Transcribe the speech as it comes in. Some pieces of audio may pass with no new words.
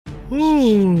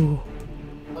Ooh.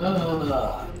 Still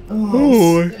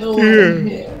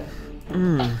here.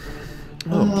 Oh,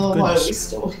 why are goodness. we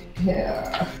still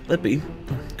here? Lippy,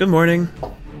 good morning.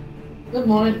 Good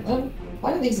morning.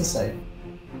 Why are these the same?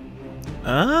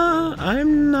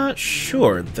 I'm not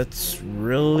sure. That's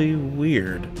really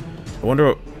weird. I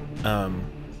wonder what,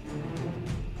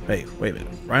 Hey, wait a minute.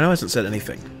 Rhino hasn't said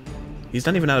anything. He's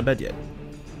not even out of bed yet.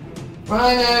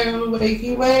 Rhino,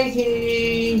 wakey,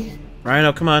 wakey.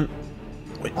 Rhino, come on.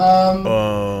 Wait.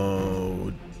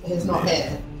 Oh. He's not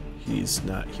here. He's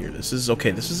not here. This is okay.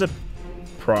 This is a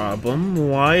problem.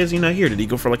 Why is he not here? Did he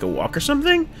go for like a walk or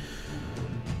something?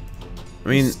 I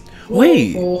mean,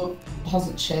 wait.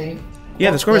 Hasn't changed.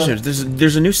 Yeah, the score has changed.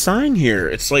 There's a new sign here.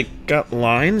 It's like got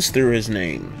lines through his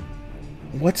name.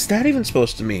 What's that even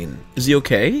supposed to mean? Is he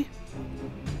okay?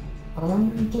 I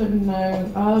don't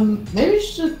know. Maybe we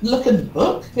should look at the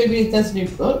book. Maybe there's a new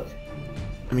book.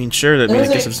 I mean, sure, that means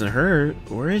I guess it's in her.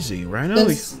 Where is he? Rhino?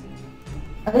 There's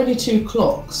only 2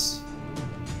 clocks.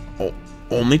 Oh,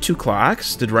 only 2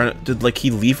 clocks? Did Rhino, like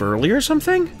he leave early or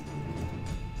something?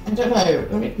 I don't know.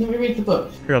 Let me read the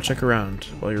book. Here, I'll check around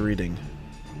while you're reading.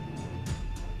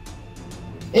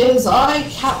 Is I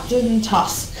Captain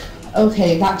Tusk?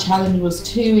 Okay, that challenge was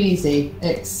too easy,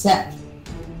 except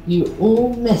you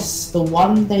all missed the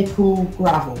one they call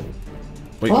gravel.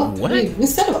 Wait, what? We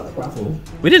said about the gravel.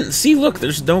 We didn't see. Look,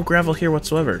 there's no gravel here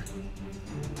whatsoever.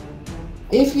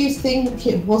 If you think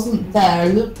it wasn't there,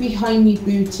 look behind me,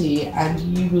 booty, and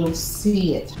you will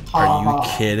see it. Are you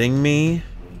kidding me?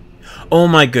 Oh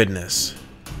my goodness.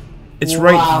 It's Wow.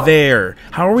 right there.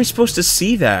 How are we supposed to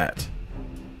see that?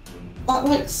 That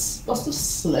must have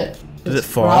slipped. Did it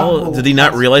fall? Gravel. Did he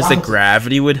not realize that That's-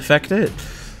 gravity would affect it?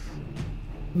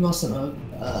 Mustn't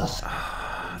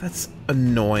have. That's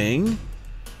annoying.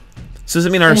 So does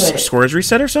it mean our score is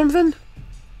reset or something? I mean,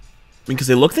 because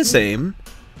they look the same.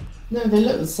 No, they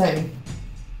look the same.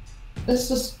 Let's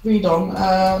just read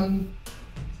on.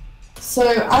 So,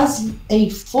 as a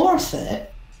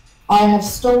forfeit, I have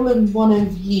stolen one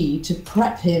of ye to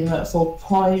prep him for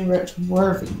pirate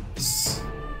worthiness.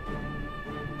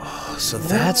 Oh, so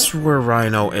that's where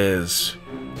Rhino is.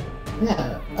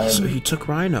 Yeah. So he took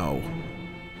Rhino.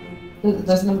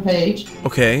 There's another page.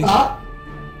 Okay. Dot.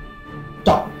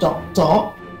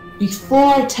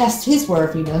 Before I test his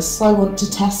worthiness, I want to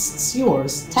test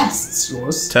yours. Test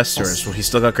yours. Well, he's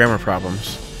still got grammar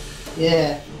problems.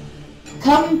 Yeah.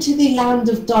 Come to the land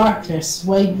of darkness,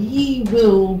 where ye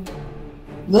will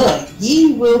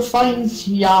find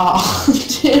your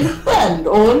dear friend,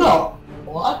 or not.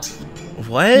 What?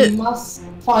 What? You must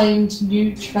find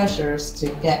new treasures to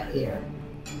get here.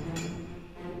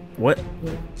 What?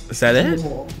 Is that it?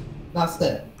 That's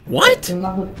it. What? Do you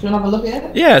want to have a look at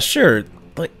it? Yeah, sure.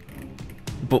 Like,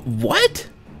 but what?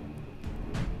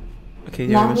 Okay,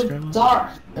 yeah. Land of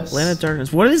Darkness. Land of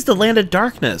Darkness. What is the Land of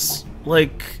Darkness?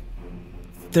 Like,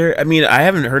 there. I mean, I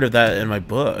haven't heard of that in my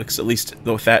books, at least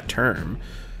with that term.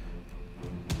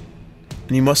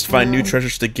 And you must find new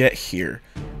treasures to get here.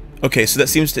 Okay, so that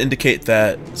seems to indicate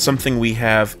that something we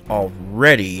have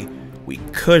already we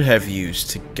could have used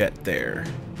to get there.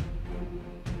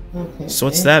 Okay. So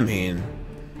what's that mean?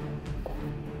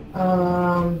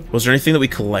 Was there anything that we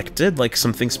collected, like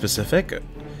something specific,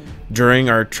 during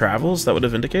our travels that would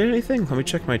have indicated anything? Let me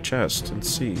check my chest and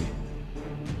see.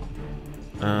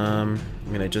 I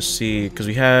mean, I just see, because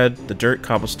we had the dirt,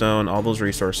 cobblestone, all those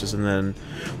resources, and then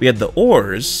we had the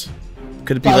ores.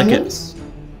 Could it be Diamonds? like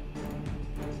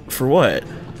it? For what?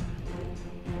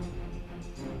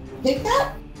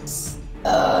 Pickaxe?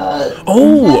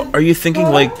 Oh, are you thinking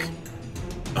like...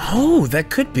 Oh, that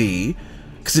could be.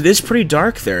 Because it is pretty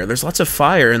dark there. There's lots of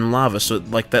fire and lava, so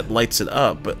like that lights it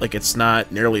up, but like it's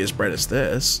not nearly as bright as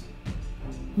this.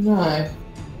 No.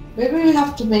 Maybe we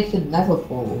have to make a nether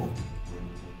portal.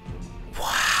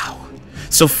 Wow.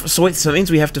 So wait, so that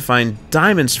means we have to find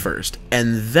diamonds first,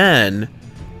 and then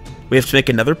we have to make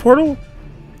another portal?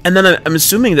 And then I'm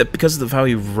assuming that because of how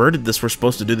he worded this, we're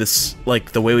supposed to do this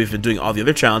like the way we've been doing all the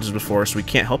other challenges before, so we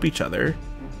can't help each other.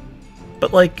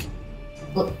 But like...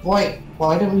 But why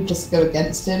don't we just go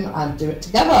against him and do it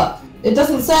together? It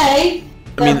doesn't say.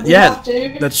 I mean, yeah,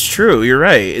 that's true. You're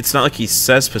right. It's not like he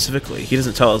says specifically. He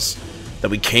doesn't tell us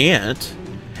that we can't.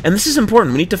 And this is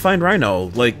important. We need to find Rhino.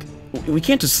 Like, we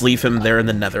can't just leave him there in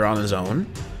the Nether on his own.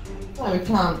 No, we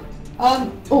can't.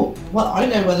 Oh, well, I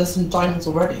know where there's some diamonds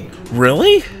already.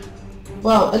 Really?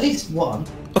 Well, at least one.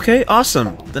 Okay,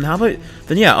 awesome. Then how about...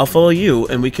 Then yeah, I'll follow you,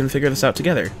 and we can figure this out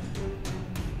together.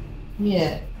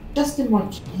 Yeah, just in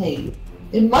one cave.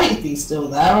 It might be still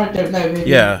there, I don't know, maybe.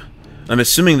 Yeah. I'm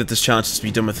assuming that this challenge has to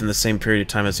be done within the same period of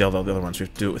time as all the other ones. We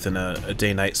have to do it within a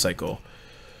day-night cycle.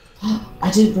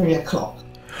 I did bring a clock.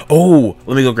 Oh,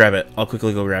 let me go grab it. I'll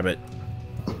quickly go grab it.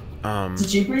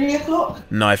 Did you bring a clock?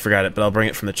 No, I forgot it, but I'll bring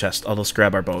it from the chest. I'll just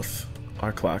grab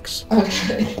our clocks.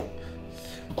 Okay.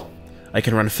 I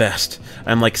can run fast.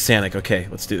 I'm like Sonic. Okay,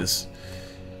 let's do this.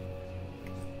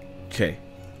 Okay.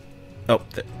 Oh,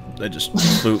 I just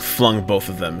flung both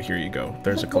of them. Here you go.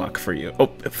 There's a clock for you. Oh,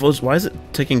 it flows. Why is it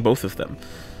taking both of them?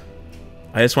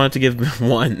 I just wanted to give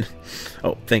one.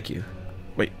 Oh, thank you.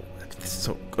 Wait.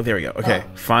 So, oh, there we go. Okay,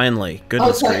 finally.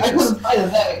 Goodness gracious. I couldn't find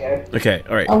it. There we go. Okay,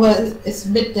 alright. Oh, well, it's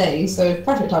midday, so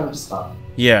perfect time to start.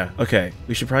 Yeah, okay.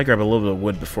 We should probably grab a little bit of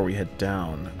wood before we head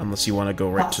down. Unless you want to go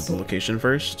right to the location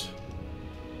first.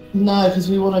 No, because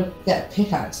we want to get a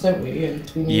pickaxe, don't we? And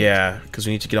we need... Yeah, because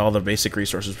we need to get all the basic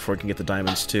resources before we can get the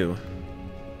diamonds, too.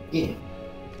 Yeah.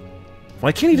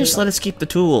 Why can't he just let us keep the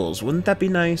tools? Wouldn't that be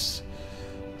nice?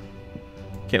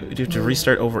 Can't we do have to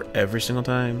restart over every single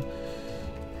time?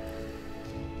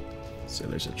 So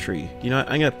there's a tree. You know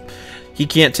what? He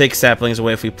can't take saplings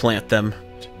away if we plant them.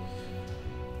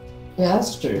 Yeah,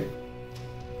 that's true.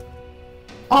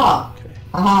 Ah! Okay.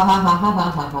 Ha ha ha ha ha ha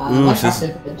ha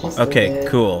ha. Okay,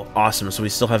 cool. Awesome. So we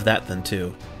still have that then,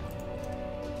 too.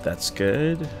 That's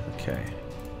good. Okay.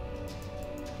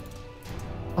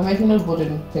 I'm making a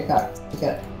wooden pickaxe to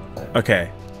get... Okay.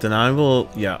 Then I will...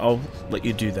 Yeah, I'll let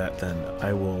you do that then.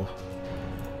 I will...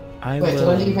 Wait, did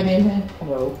I leave any in here?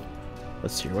 No.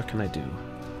 Let's see, what can I do?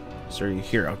 So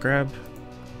here, I'll grab...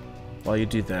 While you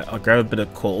do that, I'll grab a bit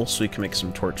of coal so we can make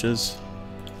some torches.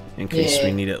 In case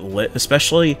we need it lit.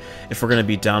 Especially if we're going to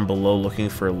be down below looking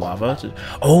for lava.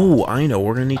 Oh, I know.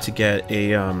 We're going to need to get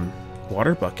a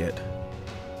water bucket.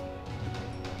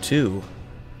 Too.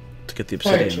 To get the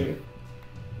obsidian. Very true.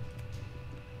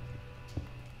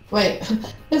 Wait,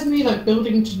 there's me like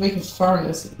building to make a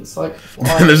furnace. It's like...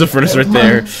 There's a furnace right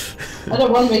there. I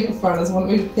don't want to make a furnace, I want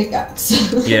to make a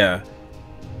pickaxe. Yeah.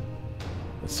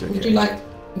 That's okay. Would you like...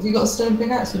 Have you got a stone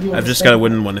pickaxe? Or do you want I've just got a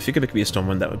wooden one. If you could make me a stone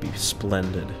one, that would be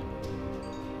splendid.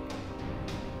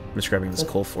 I'm just grabbing this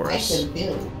coal for us.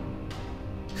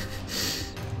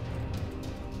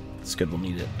 It's good, we'll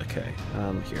need it. Okay.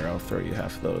 Here, I'll throw you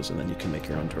half of those, and then you can make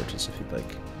your own torches if you'd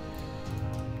like.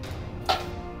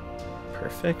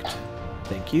 Perfect.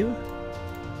 Thank you.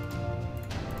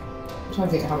 I'm trying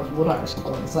to think how much wood I actually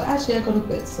got. It's like, actually, I got a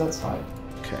bit, so that's fine.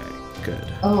 Okay, good.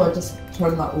 Oh, I just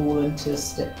turned that all into a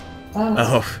stick.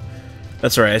 Oh,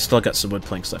 that's alright. I still got some wood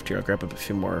planks left here. I'll grab a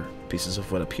few more pieces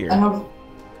of wood up here.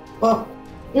 Well,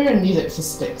 you're gonna need it for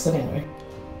sticks anyway.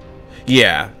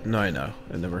 Yeah, no, I know.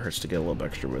 It never hurts to get a little bit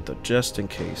extra wood, though, just in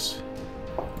case.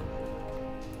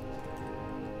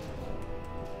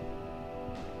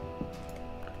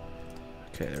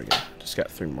 Okay, there we go. Just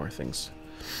got 3 more things.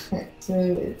 Okay, so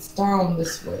it's down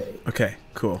this way. Okay,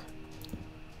 cool.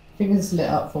 I think it's lit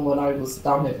up from when I was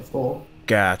down here before.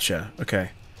 Gotcha.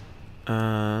 Okay.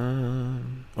 Oh,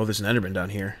 there's an enderman down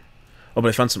here. Oh, but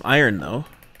I found some iron, though.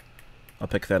 I'll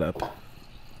pick that up. At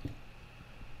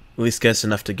least get us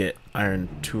enough to get iron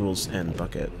tools and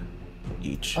bucket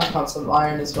each. I found some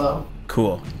iron as well.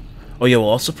 Cool. Oh, yeah, we'll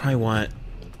also probably want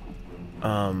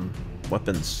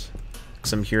weapons.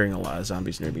 Because I'm hearing a lot of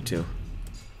zombies near me, too.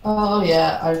 Oh,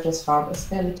 yeah, I just found a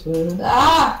skeleton.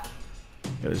 Ah! Yeah,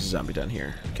 there's a zombie down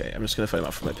here. Okay, I'm just going to fight him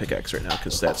off with my pickaxe right now,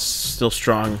 because that's still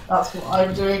strong. That's what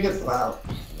I'm doing as well.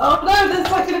 Oh, no, this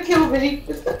is not going to kill me.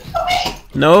 It's going to kill me.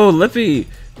 No, Lippy!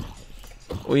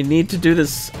 We need to do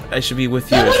this. I should be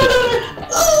with you.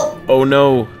 Oh,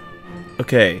 no.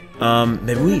 Okay,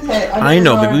 maybe we... Okay, I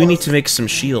know, maybe we need to make some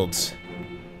shields.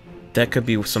 That could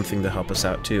be something to help us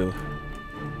out, too.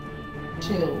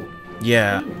 Chill.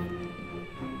 Yeah.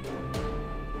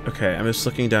 Okay, I'm just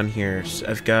looking down here.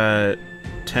 I've got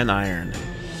 10 iron.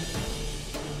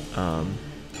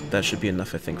 That should be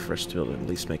enough, I think, for us to be able to at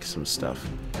least make some stuff.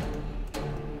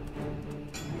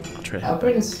 I'll try to I'll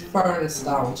bring this furnace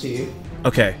down to you.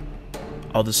 Okay.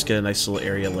 I'll just get a nice little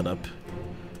area lit up.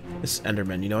 This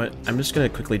Enderman, you know what? I'm just gonna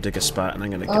quickly dig a spot and I'm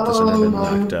gonna get this Enderman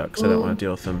knocked out because I don't want to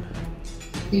deal with him.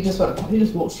 He just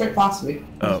walked straight past me.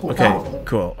 Oh, okay.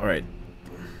 Cool. Alright.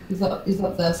 He's up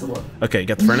there somewhere. Okay,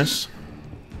 got the furnace?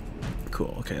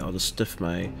 Cool. Okay, I'll just stiff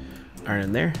my iron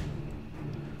in there.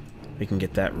 We can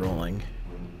get that rolling.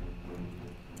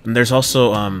 And there's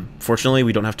also, fortunately,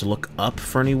 we don't have to look up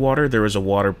for any water. There is a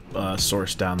water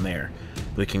source down there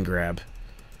we can grab.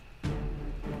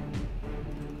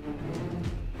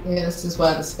 Yeah, this is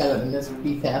where the skeleton is.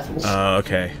 Be careful. Oh,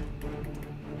 okay.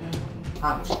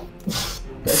 Ouch.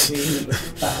 That's really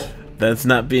bad. That's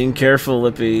not being careful,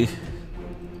 Lippy.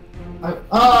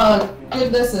 Oh,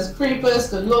 goodness, there's creepers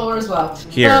galore as well.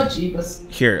 Here. Oh, jeebus.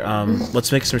 Here,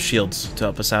 let's make some shields to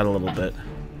help us out a little bit.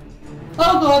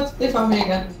 Oh god, they found me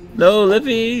again. No,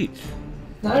 Lippy!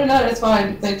 No, no, it's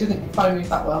fine. They didn't find me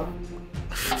that well.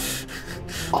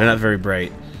 They're not very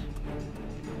bright.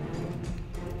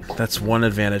 That's one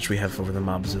advantage we have over the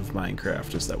mobs of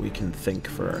Minecraft, is that we can think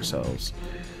for ourselves.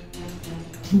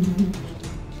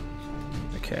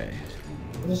 Okay.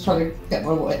 I'm just trying to get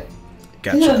my way.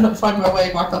 Gotcha. Find my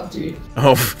way back up to you.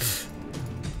 Oh.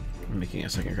 I'm making a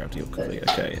second craft deal quickly.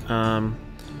 Okay.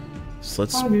 So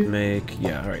let's make...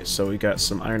 Yeah, alright. So we got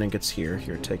some iron ingots here.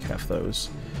 Here, take half those.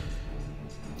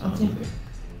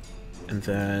 And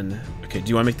then... Okay, do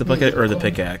you want to make the bucket or the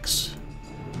pickaxe?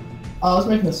 I was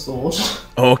making a sword.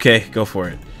 Oh, okay. Go for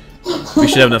it. We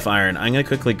should have enough iron. I'm going to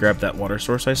quickly grab that water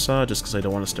source I saw, just because I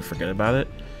don't want us to forget about it.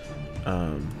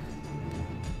 And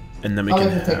then we can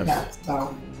have... Pickaxe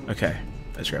down. Okay.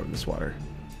 Let's grab this water.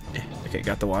 Okay,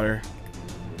 got the water.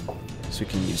 So we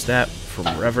can use that for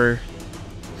wherever.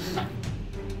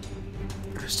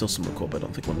 There's still some more coal, but I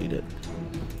don't think we'll need it.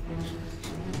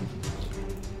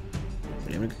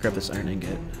 I'm gonna grab this iron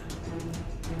ingot.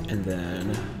 And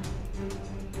then...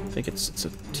 I think it's a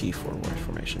T4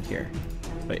 formation here.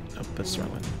 Wait, no, that's the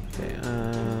wrong one. Okay,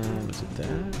 is it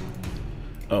that?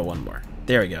 Oh, one more.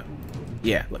 There we go.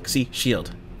 Yeah, look, see?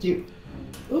 Shield. Ooh.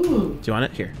 Do you want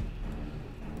it? Here.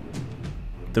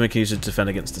 Then we can use it to defend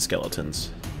against the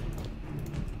skeletons.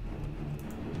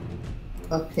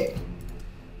 Okay.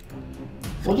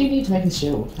 What do you need to make a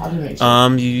shield? How do you make a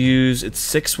shield? You use... It's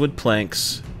 6 wood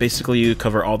planks. Basically, you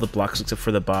cover all the blocks except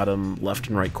for the bottom left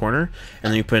and right corner.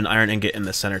 And then you put an iron ingot in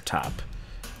the center top.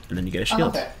 And then you get a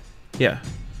shield. Okay. Yeah.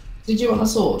 Did you want a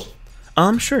sword?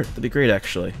 Sure. That'd be great,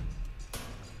 actually.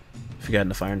 If you got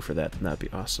enough iron for that, then that'd be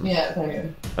awesome. Yeah, there you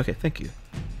go. Okay, thank you.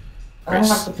 I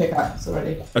have the pickaxe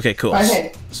already. Okay, cool.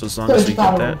 Okay. So as long as we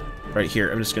get that... Right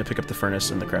here, I'm just going to pick up the furnace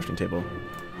and the crafting table.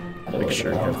 Make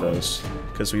sure we have those.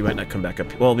 Because we might not come back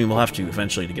up... Well, I mean, we'll have to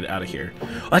eventually to get out of here.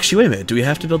 Well, actually, wait a minute. Do we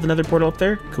have to build another portal up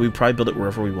there? Could we probably build it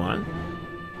wherever we want?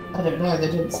 I don't know.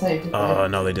 They didn't say, did they? Oh,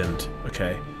 no, they didn't.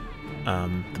 Okay.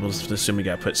 We'll just assume we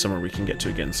got to put somewhere we can get to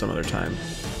again some other time.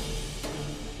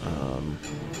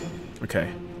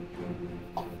 Okay.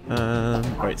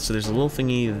 Alright, so there's a little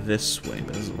thingy this way,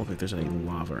 but it doesn't look like there's any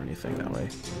lava or anything that way.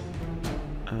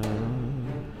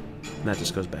 And that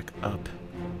just goes back up.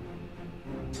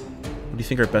 What do you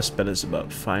think our best bet is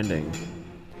about finding?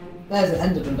 There's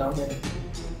an enderman down here.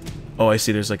 Oh, I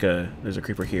see. There's a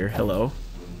creeper here. Hello.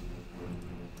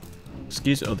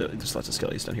 Excuse. Oh, there's lots of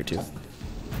skellies down here too.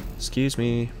 Excuse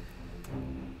me.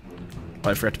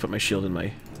 Oh, I forgot to put my shield in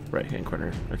my right-hand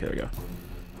corner. Okay, there we go.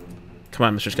 Come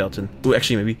on, Mr. Skeleton. Ooh,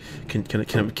 actually, maybe can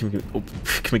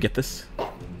we get this?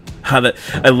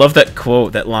 I love that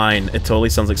quote, that line. It totally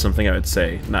sounds like something I would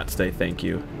say, not say thank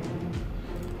you.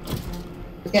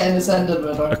 Getting this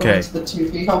enderman. Okay. To the 2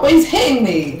 feet. Oh, but he's hitting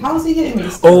me. How is he hitting me?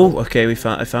 Still? Oh, okay. I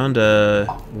found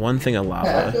one thing of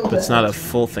lava, but it's not a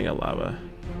full thing of lava.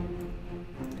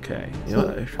 Okay. You know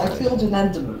what? I killed an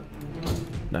enderman.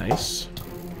 Nice.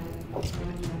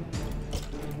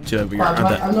 I'm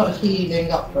not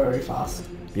healing up very fast.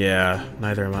 Yeah,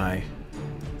 neither am I.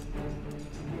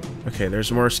 Okay, there's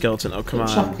more skeleton. Oh, come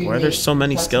on. Why are there so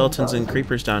many skeletons and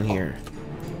creepers down here?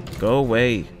 Go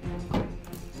away.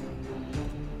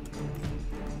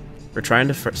 We're trying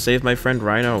to save my friend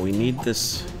Rhino. We need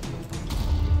this.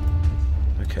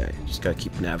 Okay, just gotta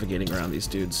keep navigating around these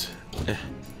dudes.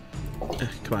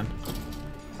 Come on.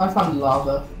 I found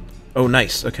lava. Oh,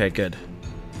 nice. Okay, good.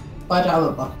 By down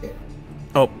the bucket.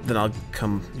 Oh, then I'll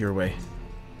come your way.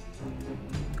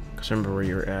 Cause I remember where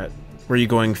you're at. Were you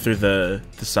going through the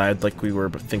side like we were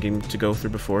thinking to go through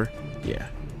before? Yeah.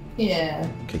 Yeah.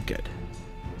 Okay, good.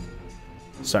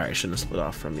 Sorry, I shouldn't have split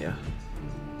off from you.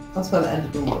 That's where the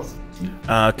enderman was.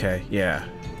 Okay, yeah.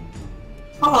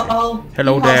 Hello.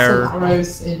 Hello you there. Have some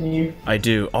arrows in you. I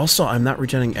do. Also, I'm not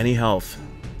regenerating any health.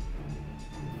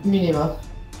 Me neither.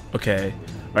 Okay.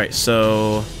 Alright,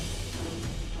 so...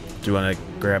 Do you want to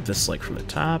grab this, like, from the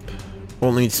top?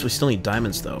 Well, we still need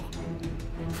diamonds, though.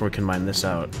 Before we can mine this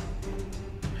out.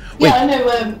 Wait. Yeah,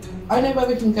 I know where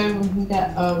we can go and we can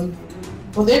get, well,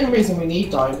 the only reason we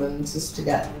need diamonds is to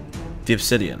get... The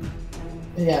obsidian.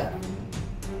 Yeah.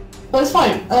 But it's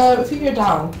fine. If you go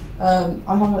down,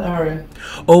 I have an arrow.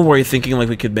 Oh, were you thinking, like,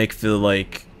 we could make the,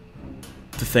 like...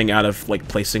 The thing out of, like,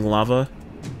 placing lava?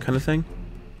 Kind of thing?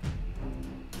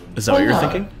 Is that what you're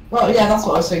thinking? Well, yeah, that's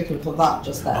what I was thinking for that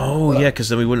just then. Oh, yeah, because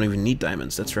then we wouldn't even need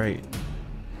diamonds. That's right.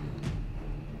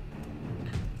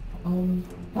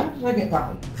 How did I get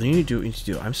down? Then you need to do what you need to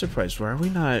do. I'm surprised. Why are we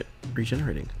not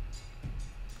regenerating?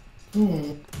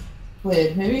 Hmm.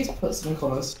 Weird. Maybe he's put some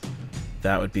colours.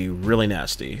 That would be really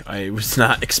nasty. I was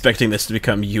not expecting this to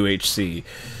become UHC.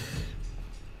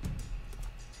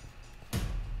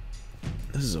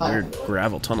 This is a weird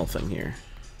gravel tunnel thing here.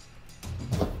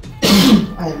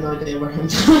 I have no idea where I'm going.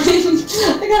 I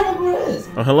can't remember where it is.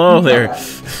 Oh, hello there.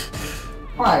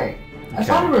 Hi. I Okay.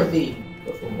 found a ravine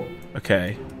before.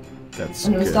 Okay. That's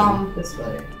And it was good. down this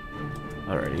way.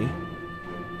 Alrighty.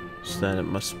 So then it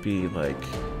must be like...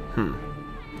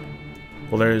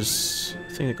 Well, there's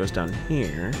a thing that goes down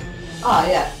here. Ah,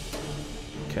 yeah.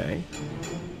 Okay.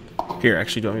 Here,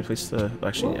 actually, do you want me to place the...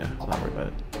 Actually, yeah. Don't worry about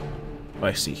it. Oh,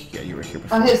 I see. Yeah, you were here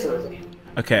before. Ah, here's the ravine.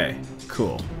 Okay.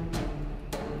 Cool.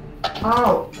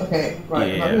 Ow. Okay,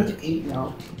 right. Yeah. I'm not going to eat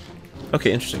now.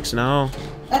 Okay, interesting. So now...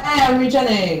 Hey, I'm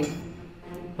regenning!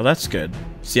 Well, that's good.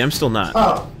 See, I'm still not.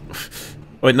 Oh.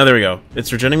 Wait, no, there we go.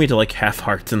 It's regenerating me to, like, half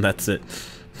hearts, and that's it.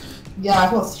 Yeah,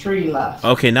 I've got 3 left.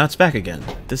 Okay, now it's back again.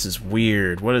 This is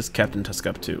weird. What is Captain Tusk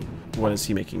up to? What is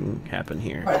he making happen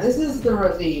here? Right, this is the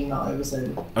ravine that I was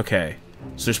in. Okay.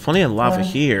 So there's plenty of lava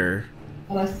here.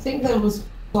 And I think there was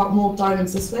a lot more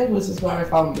diamonds this way. This is where I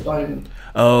found the diamond.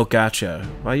 Oh, gotcha.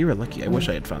 Well, you were lucky. I wish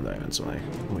I had found diamonds when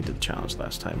we did the challenge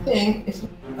last time. I think if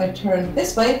I turn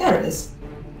this way, there it is.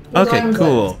 The Okay, diamond's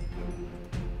cool.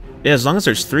 Yeah, as long as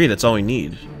there's 3, that's all we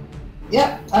need.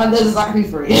 Yep, and there's exactly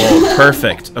 3.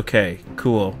 Perfect. Okay,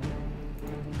 cool.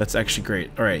 That's actually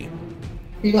great. Alright.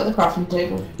 You got the crafting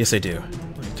table? Yes, I do.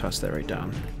 Let me toss that right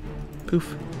down.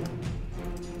 Poof.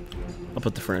 I'll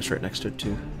put the furnace right next to it,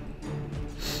 too.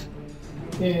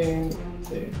 Two.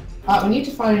 We need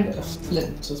to find a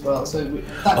flint as well. So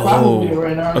that gravel we were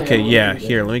in earlier. Okay, yeah.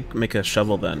 Here, let me make a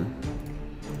shovel then.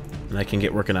 And I can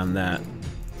get working on that.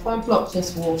 If I block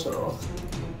this water off.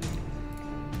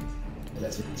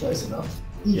 That's close enough.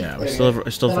 Yeah, There I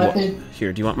still have can-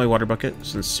 here, do you want my water bucket?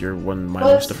 Since you're one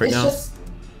mining stuff right now?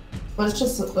 But it's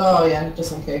just, oh yeah,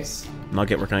 just in case. And I'll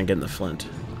get working on getting the flint.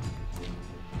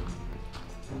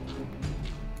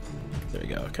 There we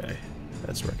go, okay.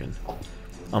 That's working.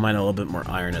 I'll mine a little bit more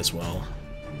iron as well.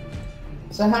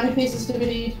 So how many pieces do we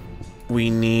need?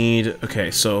 We need... Okay,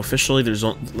 so officially there's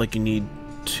like you need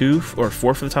 2 or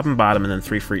 4 for the top and bottom and then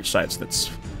 3 for each side. So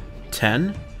that's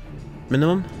 10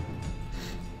 minimum.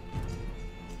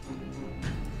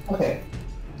 Okay.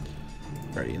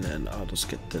 Alrighty, and then I'll just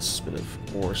get this bit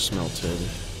of ore smelted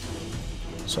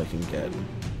so I can get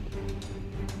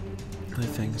other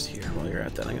things here. While you're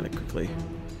at that, I'm gonna quickly...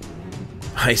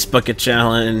 Ice bucket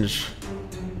challenge!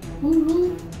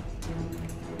 Woohoo!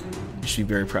 You should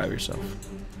be very proud of yourself.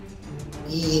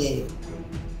 Yeah.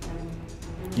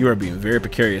 You are being very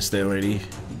precarious there, lady.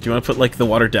 Do you want to put, like, the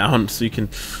water down so you can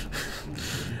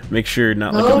make sure you're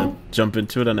not, like, gonna jump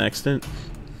into it on accident?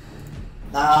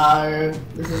 No,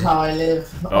 this is how I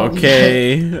live.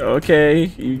 Okay, okay.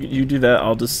 You do that.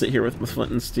 I'll just sit here with my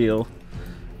flint and steel.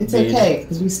 It's okay,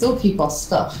 because we still keep our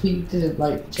stuff. We didn't,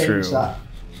 like, change that.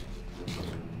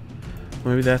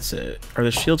 Maybe that's it. Are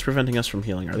the shields preventing us from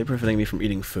healing? Are they preventing me from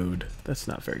eating food? That's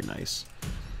not very nice.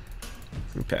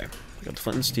 Okay. I got the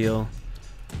flint and steel.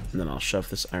 And then I'll shove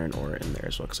this iron ore in there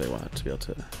as well, because I want it to be able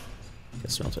to get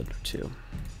smelted, too.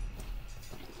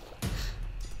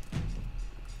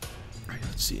 Alright,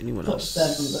 let's see. Anyone else?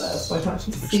 Put them there, so I can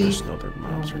actually Make sure see. there's no other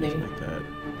mobs or anything like that.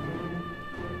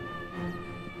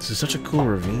 This is such a cool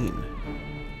ravine.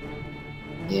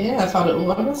 Yeah, I found it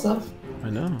all by myself. I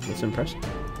know. That's impressive.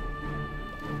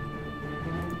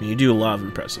 I mean, you do a lot of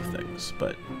impressive things,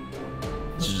 but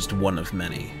this is just one of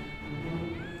many.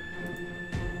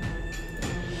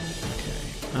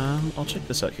 Okay, I'll check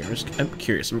this out here. I'm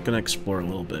curious. I'm gonna explore a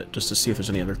little bit just to see if there's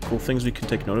any other cool things we can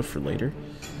take note of for later.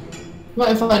 What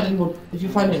if you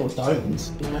find any more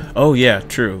diamonds? You know? Oh yeah,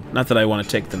 true. Not that I want to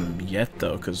take them yet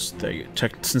though, because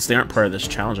since they aren't part of this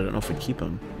challenge, I don't know if we keep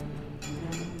them.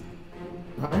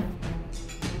 Right.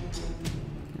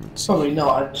 Probably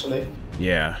not, actually.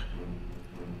 Yeah.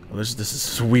 Well, this is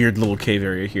this weird little cave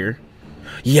area here.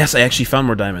 Yes, I actually found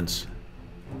more diamonds.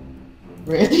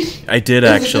 Really? I did This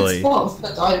actually. is a good spot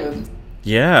for diamonds.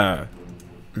 Yeah.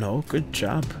 No, good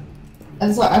job.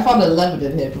 And so I found 11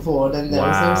 in here before, and then there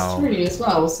was 3 as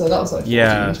well, so that was like 14.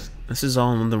 Yeah. This is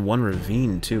all in the one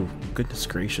ravine too. Goodness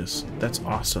gracious. That's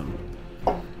awesome.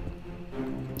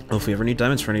 Well, if we ever need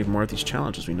diamonds for any more of these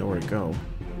challenges, we know where to go.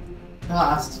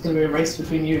 Ah, it's gonna be a race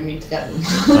between you and me to get them.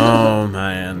 Oh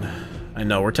man. I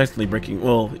know, we're technically breaking...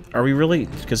 Well, are we really?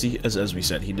 Because he, as we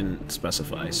said, he didn't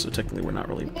specify, so technically we're not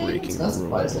really breaking the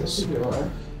rules.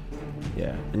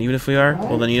 Yeah, and even if we are,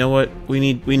 well then you know what? We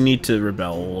need to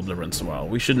rebel a little bit once in a while.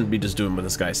 We shouldn't be just doing what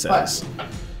this guy says. Right.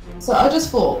 So I just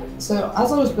thought, so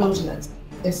as I was building it,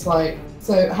 it's like,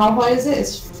 so how high is it?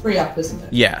 It's 3 up, isn't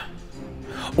it? Yeah.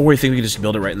 Or you think we could just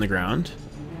build it right in the ground?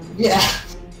 Yeah.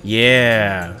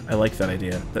 Yeah, I like that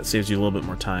idea. That saves you a little bit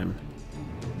more time.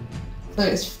 So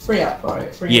it's 3 up,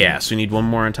 right? 3 Yeah, so you need one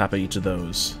more on top of each of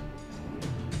those.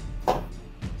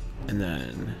 And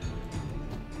then...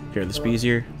 Here, this be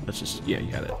easier? Let's just... Yeah,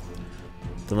 you got it.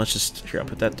 Then let's just... Here, I'll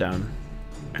put that down.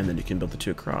 And then you can build the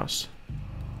 2 across.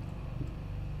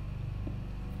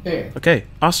 Here. Okay,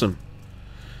 awesome.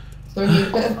 So we need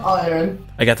a bit of iron.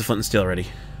 I got the flint and steel ready.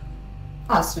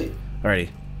 Ah, sweet. Alrighty.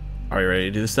 Are you ready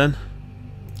to do this then?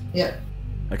 Yeah.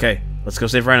 Okay, let's go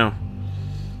save Rhino.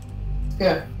 Let's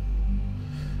go.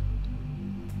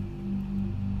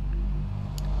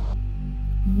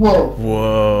 Whoa.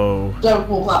 Whoa. Don't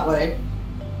walk that way.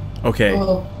 Okay.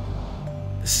 Oh.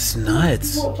 This is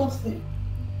nuts. What does it?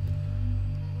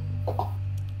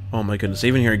 Oh my goodness, I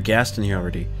even hear a ghast in here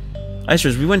already.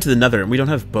 Icers, we went to the Nether and we don't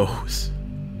have bows.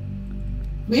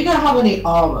 We don't have any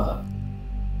armor.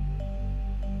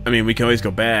 I mean, we can always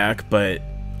go back, but...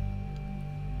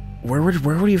 Where would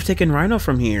you have taken Rhino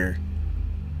from here?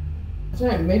 I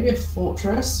don't know, maybe a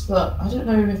fortress, but I don't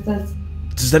know if there's...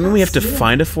 Does that mean we have to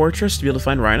find a fortress to be able to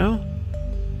find Rhino?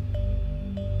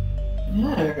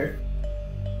 No.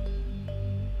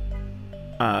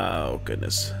 Oh,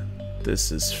 goodness.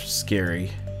 This is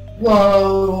scary.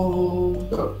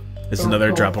 Whoa. Is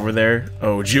another drop over there?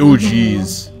 Oh,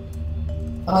 jeez.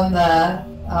 On there.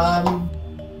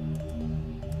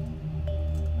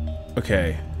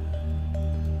 Okay.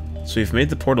 So we've made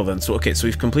the portal then. So, okay, so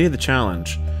we've completed the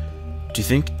challenge. Do you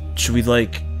think, should we,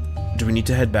 like... Do we need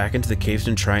to head back into the caves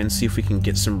and try and see if we can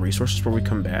get some resources before we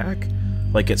come back?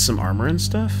 Like, get some armor and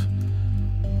stuff?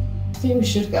 I think we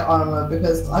should get armor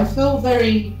because I feel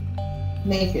very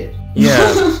naked.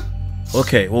 Yeah.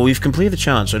 Okay, well, we've completed the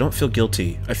challenge, so I don't feel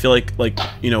guilty. I feel like,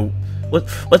 you know,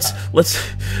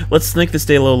 let's make this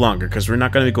day a little longer, because we're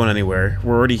not going to be going anywhere.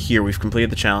 We're already here. We've completed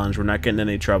the challenge. We're not getting in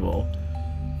any trouble.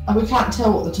 And we can't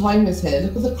tell what the time is here.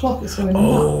 Look at the clock. It's going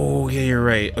Oh, yeah, you're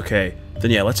right. Okay,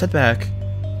 then yeah, let's head back.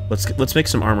 Let's make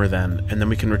some armor then, and then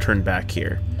we can return back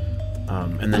here.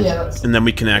 And then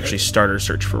we can actually start our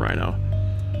search for Rhino.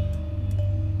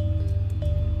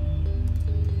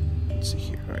 Let's see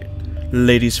here. All right,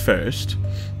 ladies first.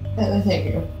 Yeah,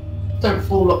 thank you. Don't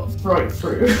fall up right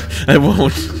through. I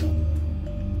won't.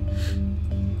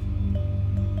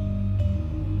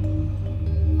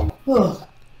 Oh.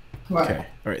 Right. Okay.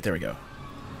 All right. There we go.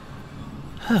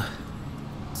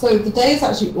 So the day is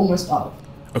actually almost up.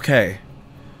 Okay.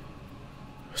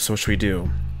 So what should we do?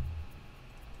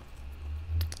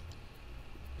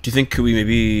 Do you think could we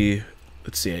maybe...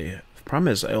 Let's see. The problem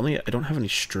is I don't have any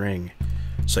string,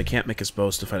 so I can't make us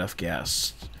bows to fight off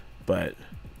gas. But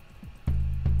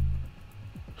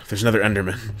there's another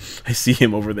Enderman. I see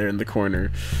him over there in the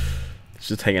corner. He's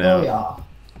just hanging out. Oh yeah.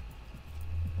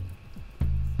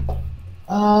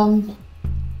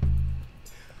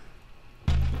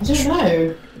 I don't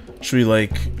know. Should we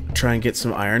like try and get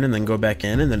some iron and then go back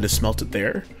in and then just smelt it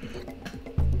there?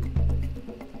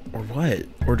 Or what?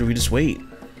 Or do we just wait?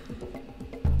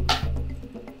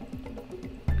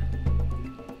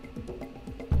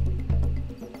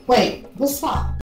 Wait, what's that?